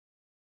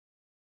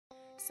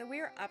So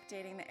we are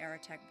updating the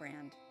Aerotek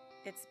brand.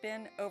 It's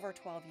been over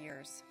 12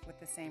 years with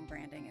the same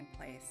branding in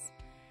place.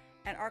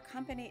 And our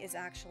company is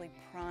actually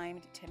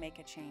primed to make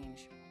a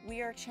change.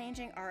 We are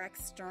changing our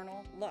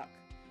external look.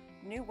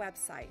 New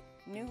website,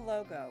 new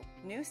logo,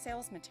 new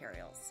sales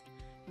materials,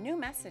 new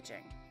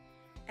messaging.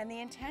 And the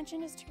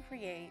intention is to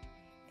create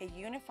a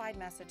unified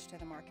message to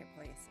the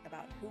marketplace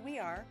about who we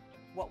are,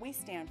 what we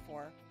stand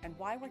for, and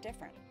why we're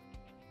different.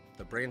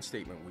 The brand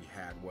statement we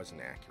had wasn't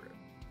accurate.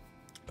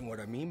 And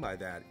what I mean by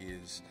that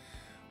is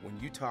when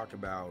you talk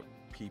about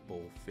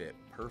people fit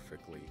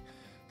perfectly,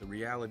 the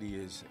reality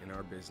is in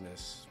our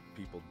business,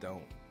 people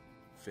don't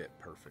fit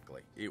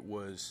perfectly. It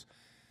was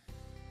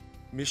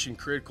mission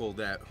critical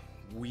that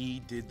we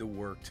did the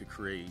work to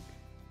create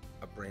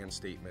a brand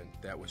statement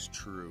that was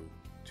true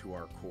to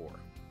our core.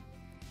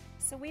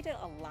 So we did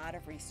a lot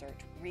of research,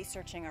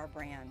 researching our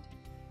brand,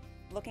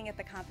 looking at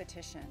the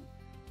competition,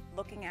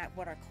 looking at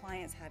what our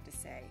clients had to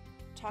say,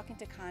 talking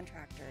to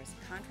contractors,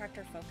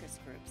 contractor focus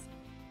groups,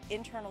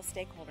 internal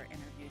stakeholder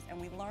interviews, and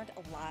we learned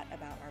a lot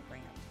about our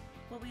brand.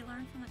 What we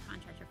learned from the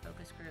contractor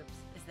focus groups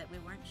is that we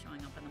weren't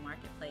showing up in the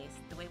marketplace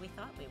the way we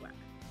thought we were.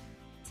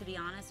 To be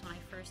honest, when I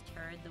first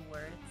heard the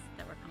words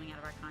that were coming out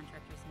of our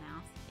contractors'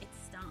 mouths, it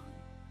stung.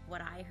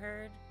 What I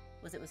heard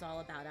was it was all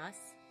about us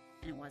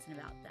and it wasn't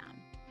about them.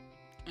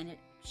 And it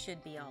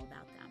should be all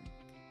about them.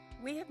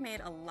 We have made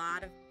a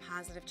lot of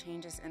positive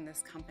changes in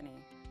this company,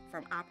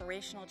 from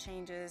operational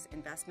changes,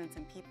 investments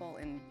in people,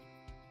 in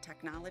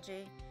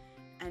technology,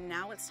 and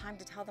now it's time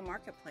to tell the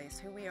marketplace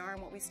who we are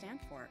and what we stand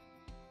for.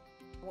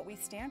 What we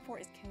stand for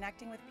is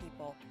connecting with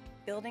people,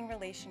 building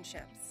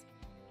relationships,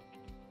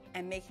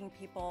 and making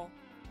people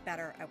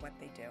better at what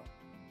they do.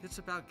 It's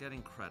about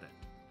getting credit.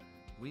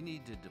 We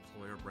need to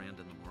deploy our brand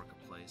in the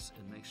marketplace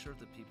and make sure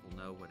that people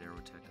know what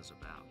Aerotek is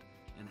about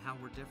and how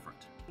we're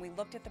different. We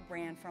looked at the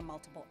brand from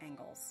multiple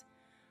angles.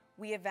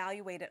 We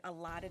evaluated a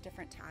lot of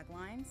different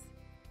taglines,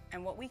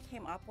 and what we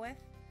came up with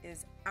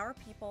is our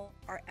people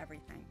are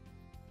everything.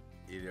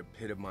 It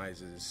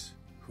epitomizes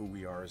who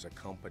we are as a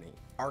company.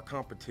 Our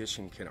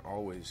competition can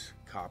always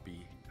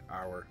copy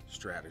our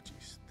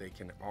strategies. They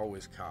can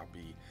always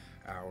copy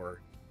our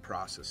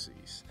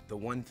processes. The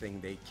one thing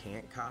they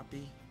can't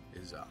copy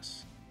is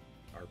us,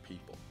 our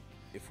people.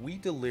 If we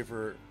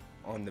deliver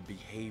on the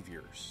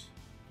behaviors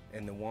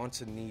and the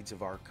wants and needs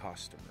of our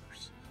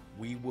customers,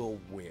 we will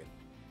win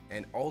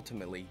and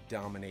ultimately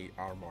dominate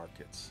our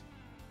markets.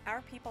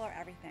 Our people are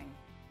everything.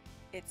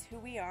 It's who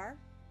we are,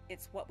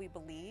 it's what we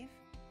believe,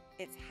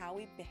 it's how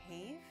we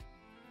behave,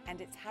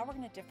 and it's how we're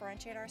going to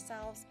differentiate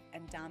ourselves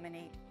and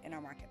dominate in our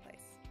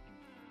marketplace.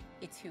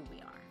 It's who we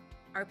are.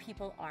 Our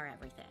people are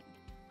everything.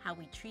 How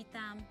we treat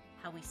them,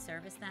 how we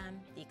service them,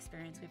 the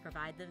experience we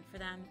provide them for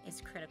them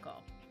is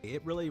critical.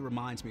 It really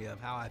reminds me of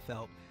how I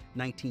felt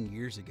 19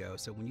 years ago.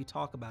 So when you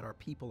talk about our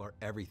people are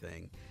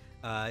everything,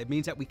 it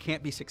means that we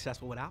can't be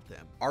successful without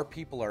them. Our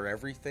people are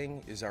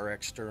everything is our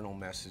external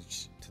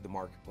message to the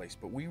marketplace,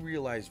 but we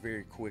realized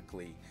very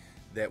quickly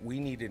that we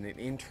needed an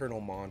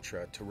internal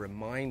mantra to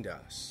remind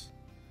us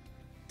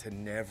to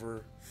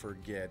never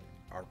forget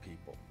our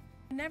people.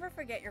 Never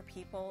forget your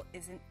people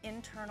is an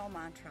internal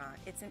mantra.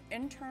 It's an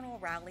internal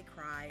rally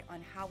cry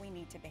on how we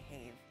need to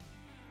behave.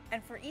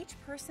 And for each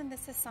person,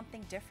 this is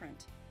something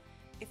different.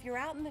 If you're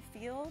out in the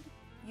field,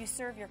 you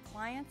serve your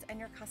clients and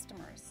your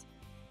customers.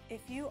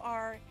 If you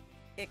are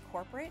at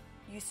corporate,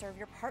 you serve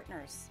your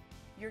partners,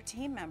 your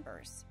team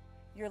members,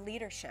 your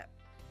leadership.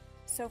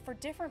 So for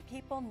different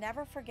people,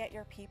 never forget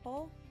your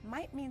people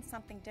might mean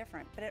something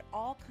different, but it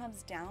all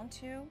comes down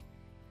to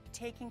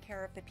taking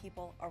care of the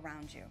people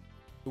around you.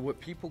 What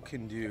people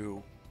can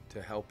do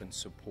to help and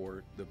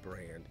support the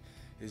brand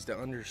is to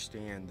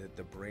understand that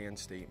the brand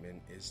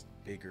statement is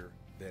bigger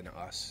than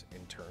us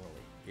internally.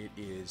 It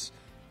is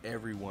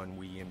everyone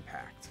we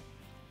impact.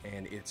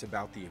 And it's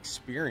about the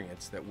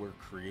experience that we're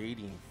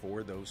creating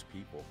for those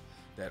people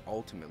that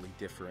ultimately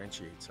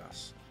differentiates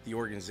us. The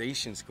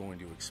organization's going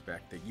to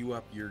expect that you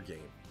up your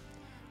game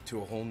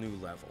to a whole new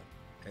level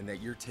and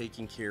that you're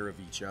taking care of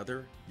each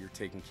other, you're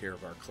taking care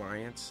of our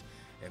clients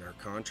and our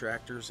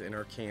contractors and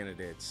our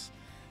candidates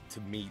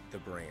to meet the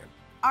brand.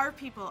 Our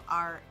people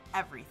are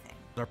everything.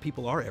 Our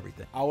people are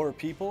everything. Our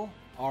people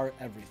are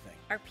everything.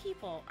 Our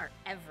people are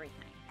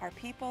everything. Our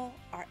people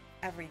are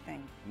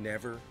everything.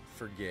 Never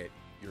forget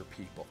your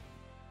people.